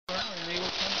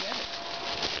come get it.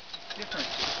 It's different.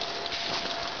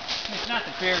 It's not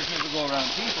that bears never go around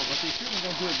people, but they certainly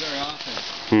don't do it very often.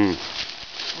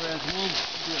 Whereas wolves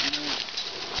do it more.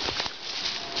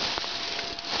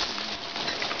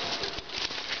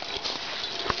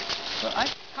 But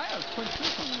coyotes quite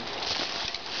frequently.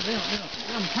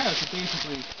 Coyotes are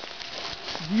basically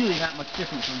really not much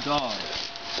different from dogs.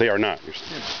 They are not.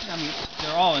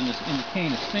 They're all in the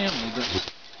Canis family, but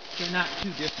they're not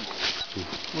too different.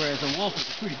 Whereas a wolf is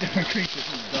a pretty different creature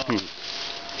from a dog.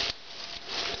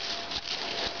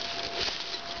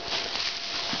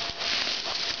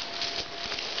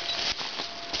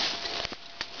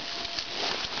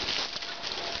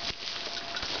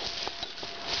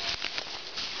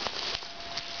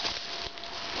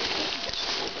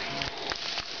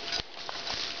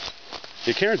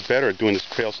 Yeah, Karen's better at doing this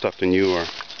trail stuff than you are.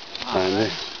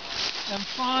 I'm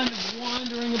fond of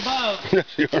wandering about. Yes,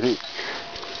 you are.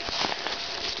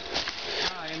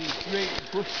 I am a great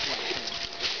bushwhacker.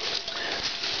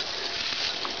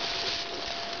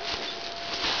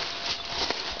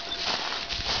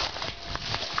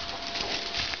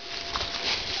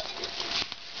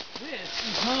 This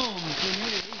is home for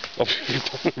me. Oh,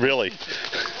 really?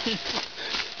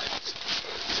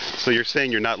 So you're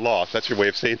saying you're not lost. That's your way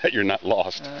of saying that you're not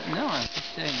lost. No, I'm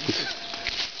just saying this is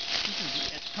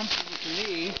as comfortable for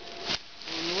me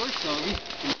and more so than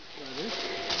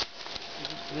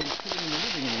sitting in the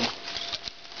living room.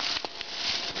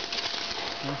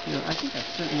 I think I've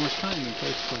spent more time in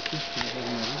places like this than I have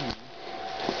in my living room.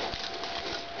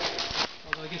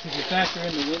 Although I guess if you factor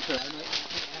in the winter, I might not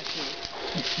be accurate.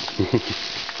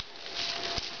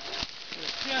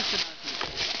 Just about to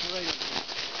right over there.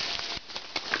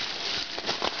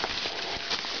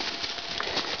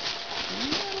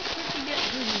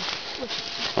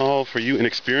 Oh, for you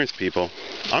inexperienced people.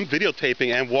 I'm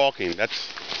videotaping and walking. That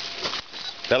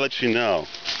lets you know.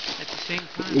 At the same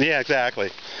time? Yeah, exactly.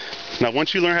 Now,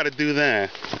 once you learn how to do that,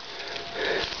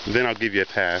 then I'll give you a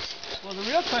pass. Well, the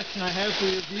real question I have for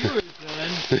your viewers,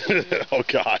 then, is, oh,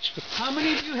 gosh. how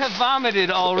many of you have vomited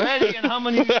already, and how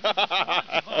many of you have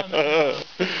not vomited?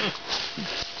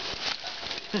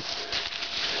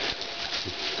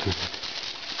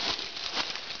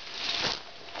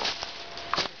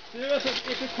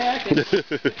 It's a cactus.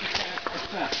 It's a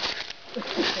cactus.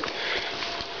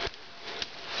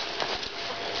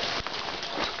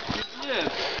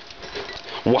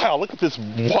 Wow, look at this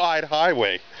wide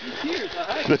highway. Here's a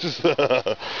highway. This is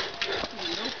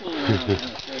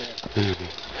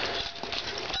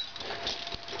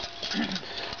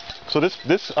So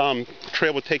this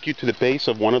trail will take you to the base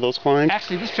of one of those climbs?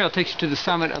 Actually, this trail takes you to the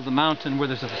summit of the mountain where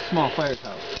there's a small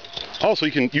firehouse. Oh, so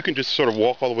you can just sort of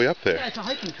walk all the way up there. Yeah, it's a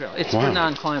hiking trail. It's for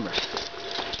non-climbers.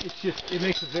 It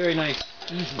makes a very nice,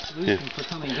 easy solution for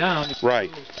coming down. If you know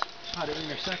how to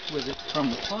intersect with it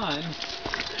from the climb.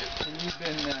 And you've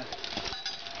been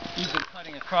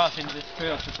cutting across into this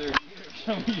trail for 30 years,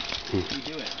 so you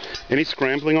do it. Any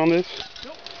scrambling on this?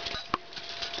 Nope.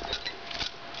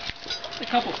 There's a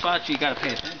couple spots you got to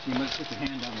pay attention. You must put your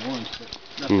hand down once, but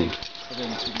nothing of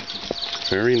any significance.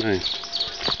 Very nice.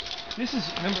 This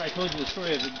is, remember I told you the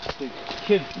story of the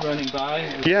kid running by?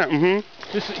 Yeah,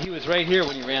 He was right here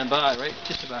when he ran by, right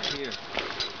just about here.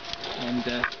 And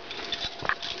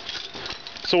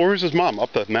so where was his mom?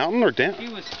 Up the mountain or down?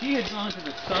 He had gone to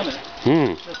the summit.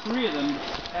 The three of them,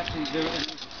 actually there was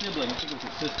a sibling, I think it was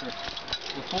a sister.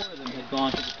 The four of them had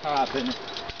gone to the top, and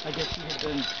I guess she had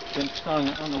been stung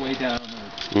on the way down.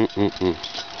 But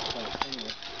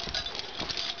anyway.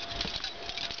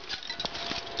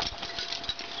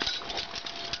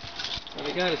 But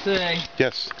I gotta say,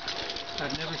 yes,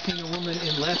 I've never seen a woman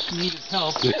in less need of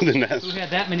help who had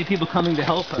that many people coming to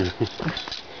help her.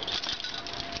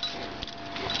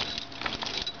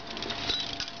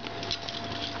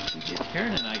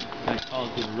 Karen and I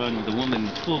called to run with a woman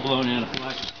full-blown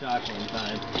anaphylactic shock one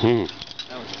time.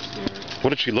 That was scary.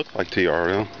 What did she look like to you,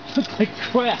 Ariel? Looked like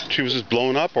crap. She was just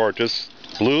blown up, or just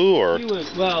blue, or? She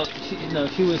was, well,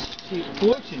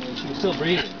 fortunately, she was still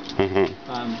breathing.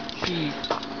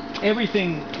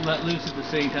 Everything let loose at the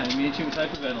same time. I mean, she was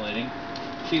hyperventilating.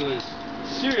 She was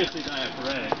seriously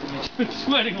diaphoretic. I mean, she was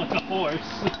sweating like a horse.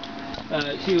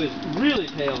 She was really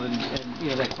pale and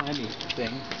that clammy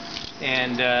thing.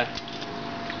 And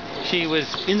she was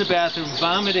in the bathroom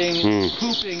vomiting,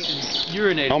 pooping, and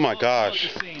urinating. Oh my gosh.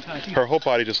 At the same time. Her whole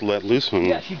body just let loose.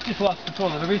 Yeah, she just lost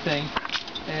control of everything.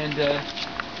 And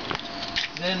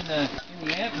then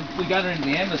we got her into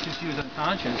the ambulance because she was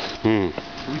unconscious.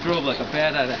 We drove like a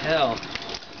bat out of hell.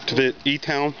 To the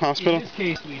E-Town hospital? In this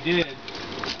case, we did.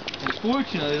 And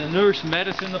fortunately, the nurse met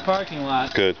us in the parking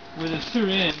lot. Good. With a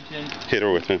syringe, and hit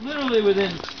her with it. Literally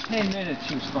within 10 minutes,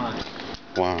 she was fine.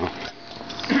 Wow.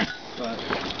 But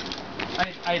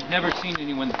I'd never seen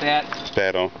anyone that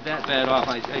bad off.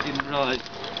 I didn't realize.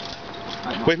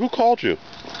 Wait, who called you?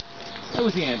 That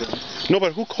was the ambulance. No,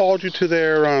 but who called you to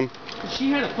their She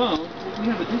had a phone. We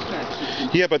have a dispatch system.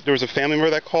 Yeah, but there was a family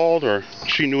member that called, or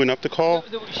she knew enough to call?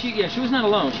 She was not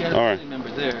alone. She had a All family member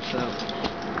there, so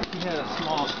she had a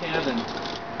small cabin,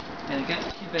 and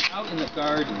she'd been out in the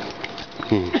garden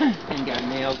and got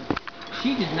nailed.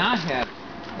 She did not have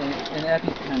an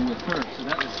EpiPen with her, so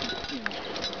that was,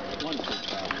 one good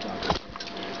job.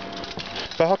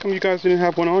 But how come you guys didn't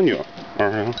have one on you?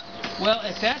 Well,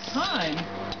 at that time,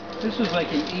 this was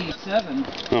like in '87.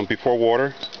 Before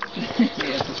water?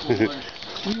 Yeah, before water.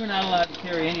 We were not allowed to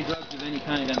carry any drugs of any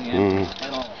kind on the ambulance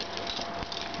at all.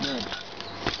 None.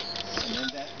 And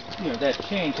then that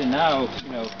changed, and now, if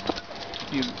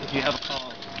you have a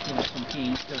call, from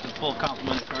Keene, there's a full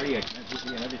complement of cardiac meds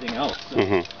and everything else. So,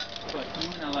 but we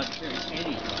were not allowed to carry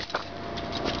any drugs.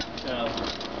 So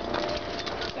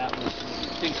that was,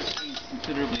 things have changed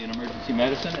considerably in emergency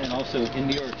medicine, and also in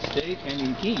New York State and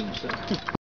in Keene. So.